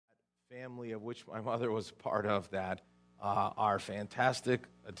family of which my mother was a part of that are fantastic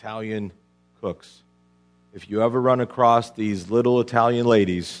Italian cooks. If you ever run across these little Italian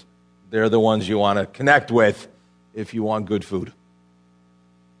ladies, they're the ones you want to connect with if you want good food.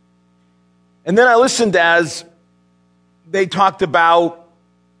 And then I listened as they talked about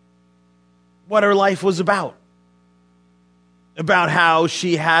what her life was about how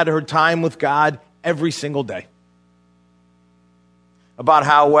she had her time with God every single day, about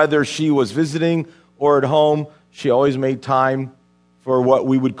how whether she was visiting or at home, she always made time for what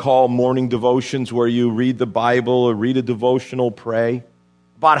we would call morning devotions, where you read the Bible or read a devotional, pray,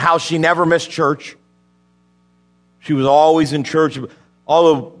 about how she never missed church. She was always in church.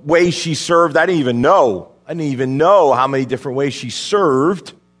 All the ways she served, I didn't even know how many different ways she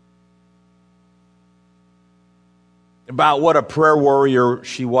served. About what a prayer warrior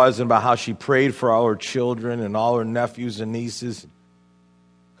she was, and about how she prayed for all her children and all her nephews and nieces,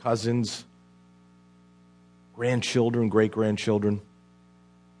 cousins, grandchildren, great-grandchildren.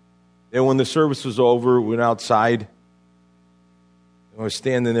 And when the service was over, we went outside. I was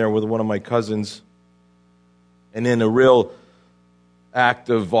standing there with one of my cousins, and in a real act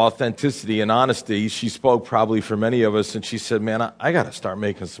of authenticity and honesty, she spoke probably for many of us, and she said, "Man, I got to start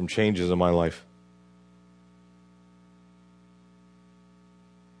making some changes in my life.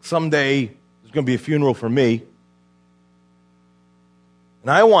 Someday, there's going to be a funeral for me,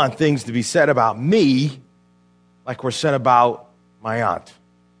 and I want things to be said about me like were said about my aunt."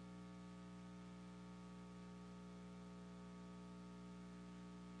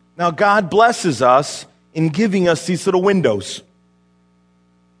 Now, God blesses us in giving us these little windows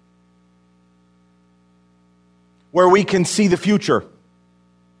where we can see the future.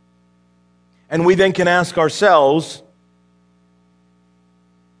 And we then can ask ourselves,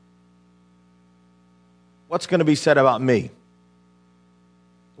 what's going to be said about me?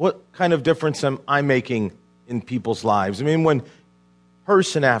 What kind of difference am I making in people's lives? I mean, when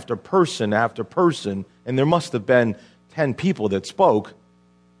person after person after person, and there must have been 10 people that spoke,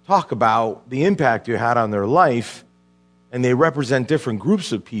 talk about the impact you had on their life, and they represent different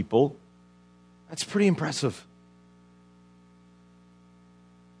groups of people, that's pretty impressive.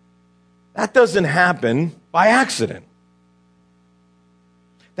 That doesn't happen by accident.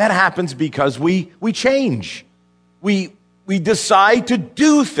 That happens because we change. We decide to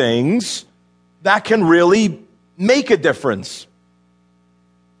do things that can really make a difference.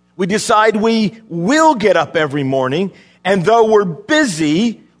 We decide we will get up every morning, and though we're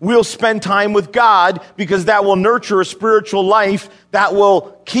busy, we'll spend time with God, because that will nurture a spiritual life that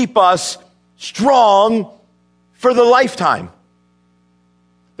will keep us strong for the lifetime.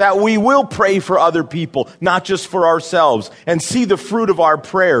 That we will pray for other people, not just for ourselves, and see the fruit of our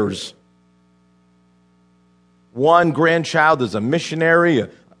prayers. One grandchild is a missionary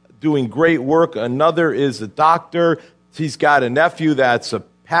doing great work. Another is a doctor. She's got a nephew that's a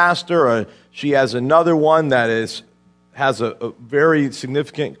pastor. She has another one that has a very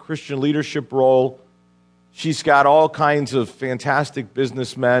significant Christian leadership role. She's got all kinds of fantastic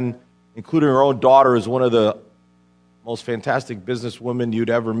businessmen, including her own daughter is one of the most fantastic businesswomen you'd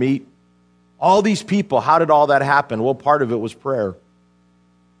ever meet. All these people, how did all that happen? Well, part of it was prayer.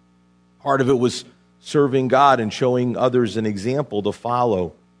 Part of it was serving God and showing others an example to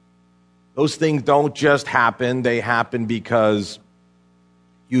follow. Those things don't just happen. They happen because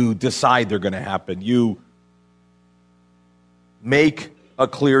you decide they're going to happen. You make a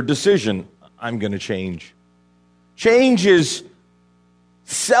clear decision. I'm going to change. Change is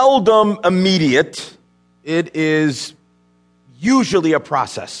seldom immediate. It is usually a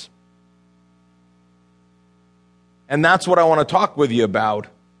process. And that's what I want to talk with you about.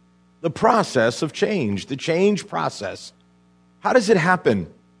 The process of change, the change process. How does it happen?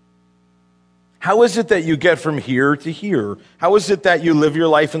 How is it that you get from here to here? How is it that you live your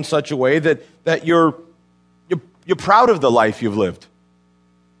life in such a way that you're proud of the life you've lived?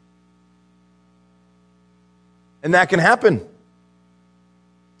 And that can happen.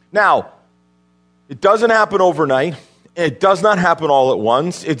 Now, it doesn't happen overnight. It does not happen all at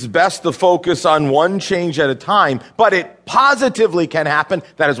once. It's best to focus on one change at a time, but it positively can happen.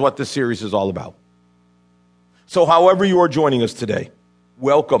 That is what this series is all about. So however you are joining us today,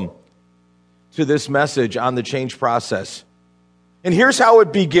 welcome to this message on the change process. And here's how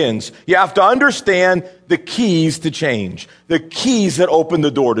it begins. You have to understand the keys to change, the keys that open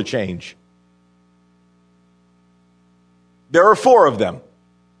the door to change. There are 4 of them.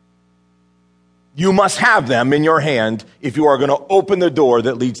 You must have them in your hand if you are going to open the door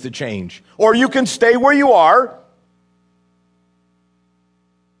that leads to change. Or you can stay where you are.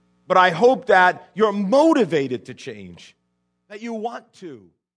 But I hope that you're motivated to change, that you want to.